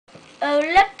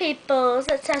Hola peoples,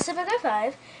 it's Tessa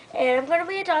 5, and I'm going to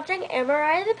be adopting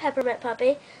Ammairh the Peppermint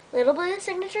Puppy, Little Blue the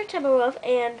Signature Timberwolf,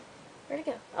 and, where'd it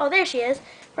go? Oh, there she is,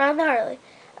 Ron the Harley.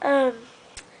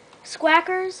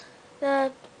 Squackers,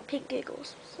 the Pink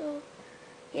Giggles. So,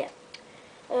 yeah.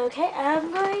 Okay,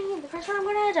 the first one I'm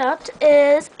going to adopt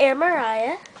is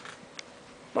Ammairh.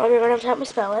 Mom, you're going to have to help me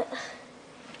spell it.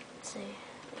 Let's see.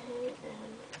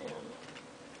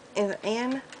 Is it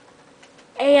Anne?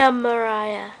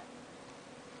 Ammairh.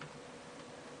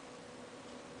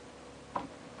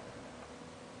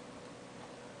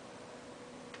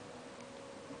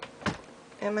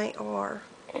 M-A-R.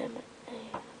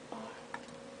 M-A-R.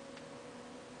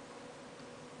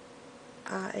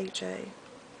 I-H-A.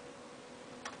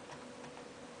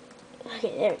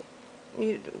 Okay, there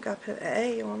we go. You got to put an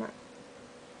A on it.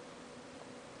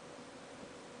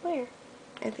 Where?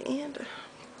 At the end.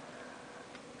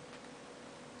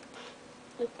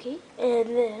 Okay, and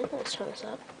then, let's turn this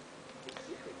up.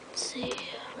 Let's see,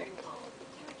 where'd it go?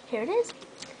 Here it is.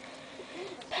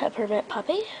 Peppermint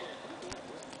Puppy.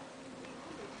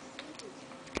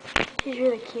 She's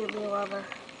really cute, we love her.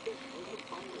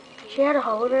 She had a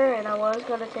hole in her, and I was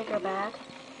going to take her back,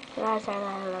 and I decided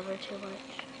I love her too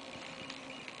much.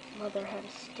 Mother had to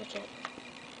stitch it.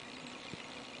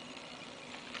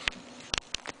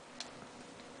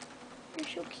 You're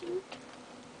so cute.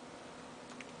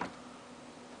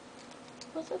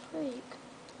 What's a freak?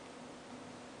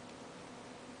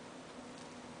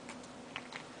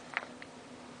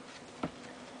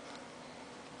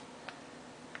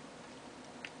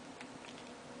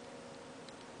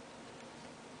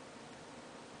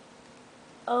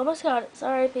 Oh, almost got it.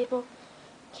 Sorry, people.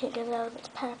 Can't get it out of its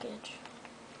package.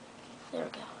 There we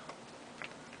go.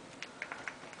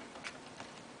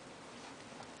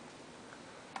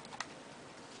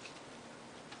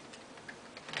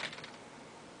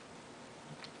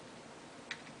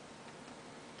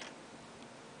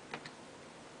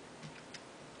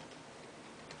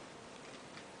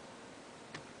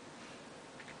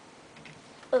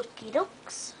 Okie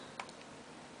dokes.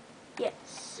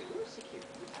 Yes.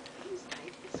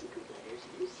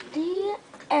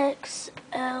 D-X-L-N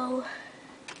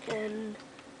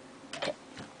K.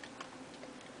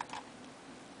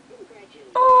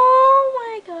 Oh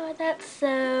my god, that's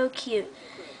so cute.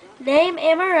 Name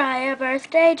Ammairh,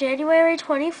 birthday January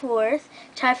 24th,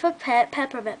 type of pet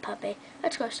Peppermint Puppy.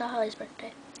 Let's go, to Holly's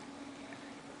birthday.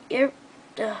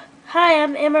 Hi,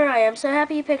 I'm Ammairh. I'm so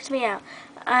happy you picked me out.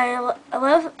 I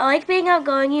like being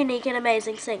outgoing, unique, and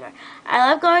amazing singer. I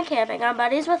love going camping. I'm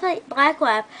buddies with a black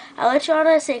lab. I'll let you on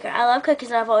a secret. I love cookies,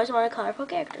 and I've always wanted a colorful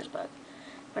characters book.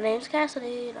 My name's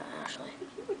Cassidy, not Ashley.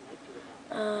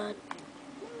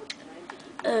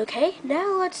 Okay,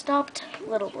 now let's adopt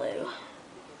Little Blue.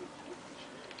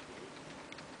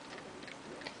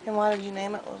 And why did you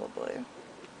name it Little Blue?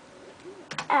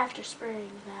 After Spring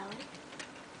Valley.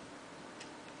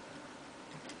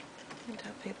 You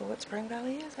tell people what Spring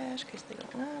Valley is, Ash, in case they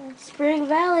don't know. Spring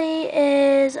Valley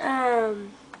is,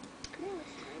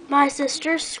 my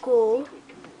sister's school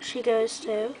she goes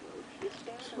to.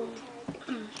 So,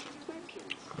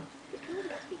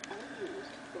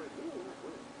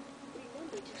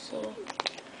 so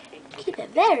keep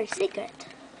it very secret.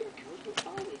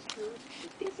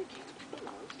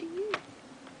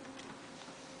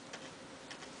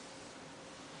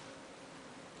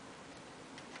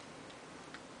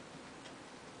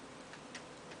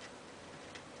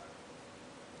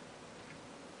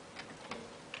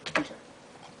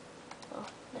 Oh,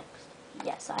 next.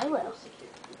 Yes, I will.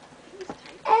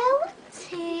 L,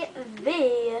 T,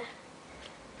 V,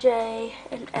 J,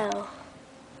 and L.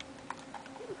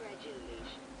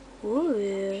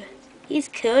 Ooh, he's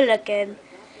cool looking.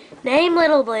 Name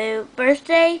Little Blue.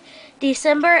 Birthday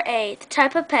December 8th.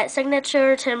 Type of pet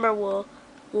signature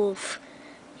Timberwolf.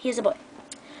 He's a boy.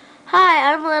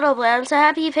 Hi, I'm Little Blue. I'm so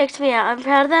happy you picked me out. I'm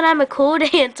proud that I'm a cool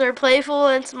dancer, playful,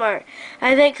 and smart.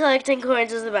 I think collecting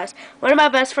coins is the best. One of my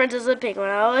best friends is a penguin.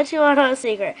 I'll let you on a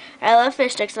secret. I love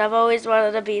fish sticks, and I've always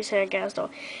wanted a beef sandcastle.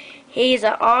 He's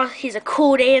a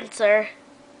cool dancer.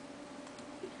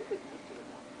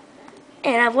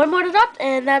 And I have one more to adopt,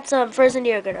 and that's frozen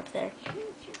yogurt up there.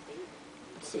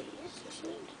 Let's see.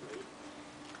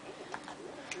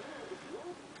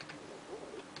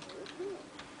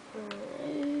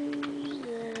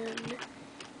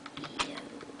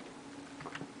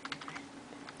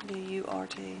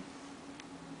 D-U-R-T.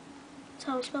 That's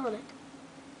how I'm spelling it.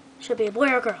 Should be a boy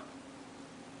or a girl.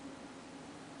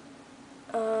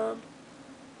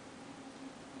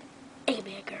 It can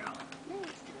be a girl.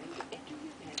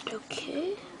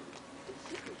 Okay.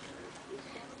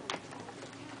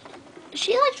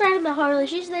 She likes riding the Harley.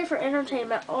 She's there for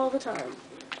entertainment all the time.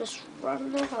 Just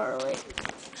running the Harley.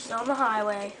 She's on the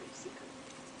highway.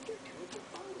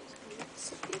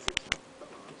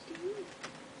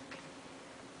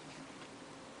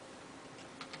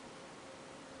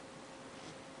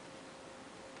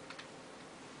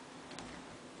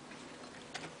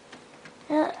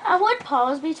 I would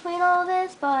pause between all of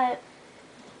this, but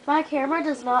my camera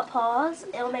does not pause.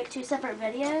 It'll make 2 separate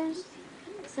videos.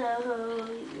 So,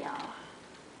 yeah.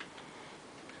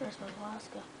 Christmas,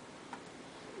 Alaska.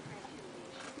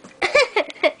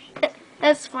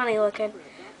 That's funny looking.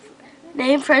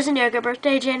 Name Frozen Yogurt.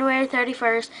 Birthday January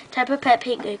 31st. Type of pet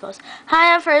pink Eagles.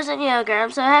 Hi, I'm Frozen Yogurt.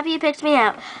 I'm so happy you picked me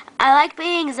out. I like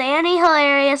being zany,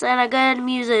 hilarious, and a good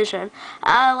musician.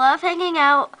 I love hanging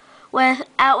out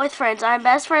with friends. I'm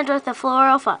best friends with the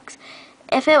floral fox.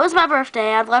 If it was my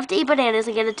birthday, I'd love to eat bananas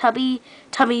and get a Tummy's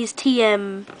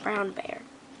TM brown bear.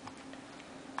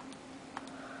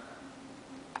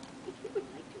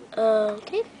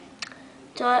 Okay.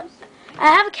 So I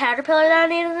have a caterpillar that I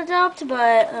need to adopt,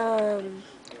 but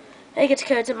I get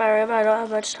codes in my room. I don't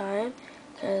have much time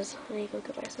because I need to go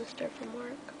get my sister from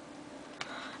work.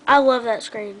 I love that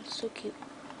screen. It's so cute.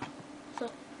 So.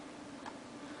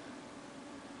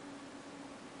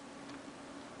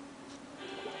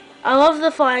 I love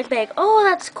the flying bag. Oh,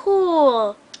 that's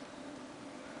cool.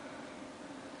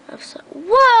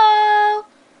 Whoa!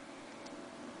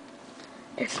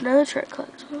 It's no trick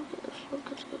collector.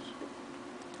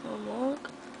 Oh,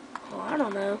 I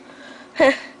don't know.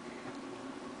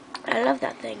 I love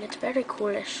that thing. It's very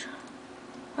coolish.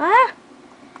 Ah!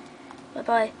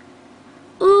 Bye-bye.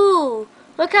 Ooh!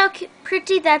 Look how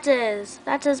pretty that is.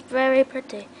 That is very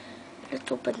pretty.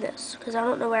 Let's open this, because I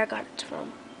don't know where I got it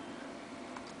from.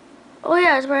 Oh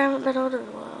yeah, it's where I haven't been on in a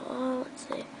while. Oh, let's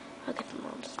see. I'll get the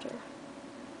monster.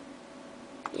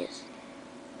 Yes.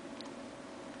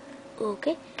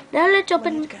 Okay. Now let's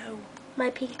open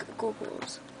my pink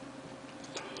googles.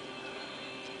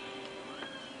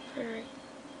 Alright.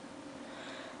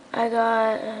 I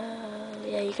got,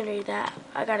 yeah, you can read that.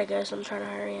 I gotta go, so I'm trying to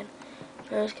hurry in.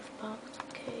 Rose gift box.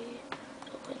 Okay.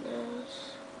 Open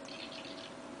this.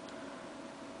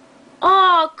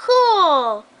 Oh,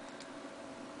 cool!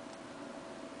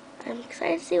 I'm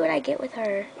excited to see what I get with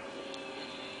her.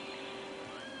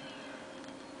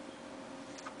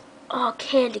 Oh,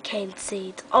 candy cane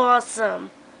seeds.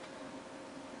 Awesome.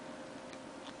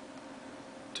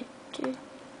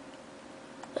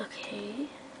 Okay.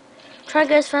 Try to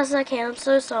go as fast as I can. I'm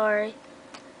so sorry.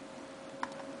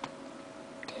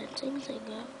 Dancing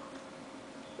Zingo.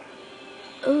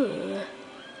 Ooh.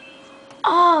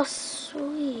 Oh,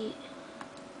 sweet.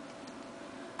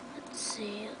 Let's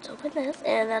see. Let's open this.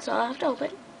 And that's all I have to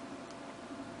open.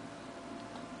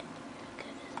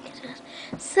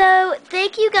 So,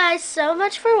 thank you guys so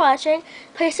much for watching.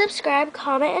 Please subscribe,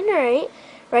 comment, and rate.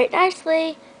 Rate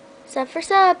nicely. Sub for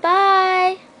sub.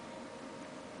 Bye.